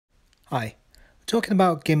Hi, we're talking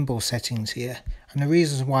about gimbal settings here and the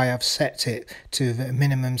reasons why I've set it to the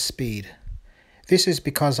minimum speed. This is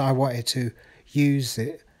because I wanted to use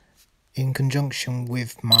it in conjunction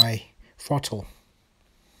with my throttle.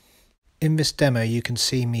 In this demo you can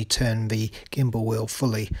see me turn the gimbal wheel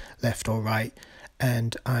fully left or right,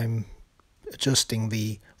 and I'm adjusting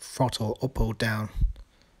the throttle up or down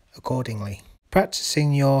accordingly.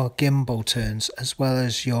 Practicing your gimbal turns as well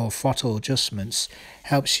as your throttle adjustments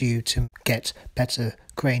helps you to get better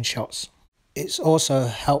crane shots. It's also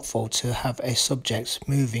helpful to have a subject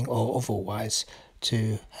moving or otherwise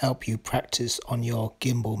to help you practice on your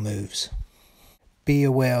gimbal moves. Be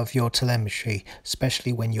aware of your telemetry,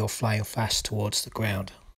 especially when you're flying fast towards the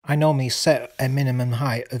ground. I normally set a minimum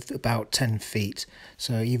height of about 10 feet,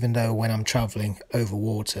 so even though when I'm travelling over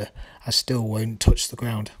water, I still won't touch the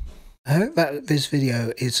ground. I hope that this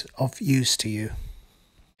video is of use to you.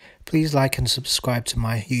 Please like and subscribe to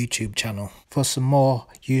my YouTube channel for some more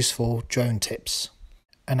useful drone tips,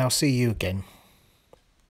 and I'll see you again.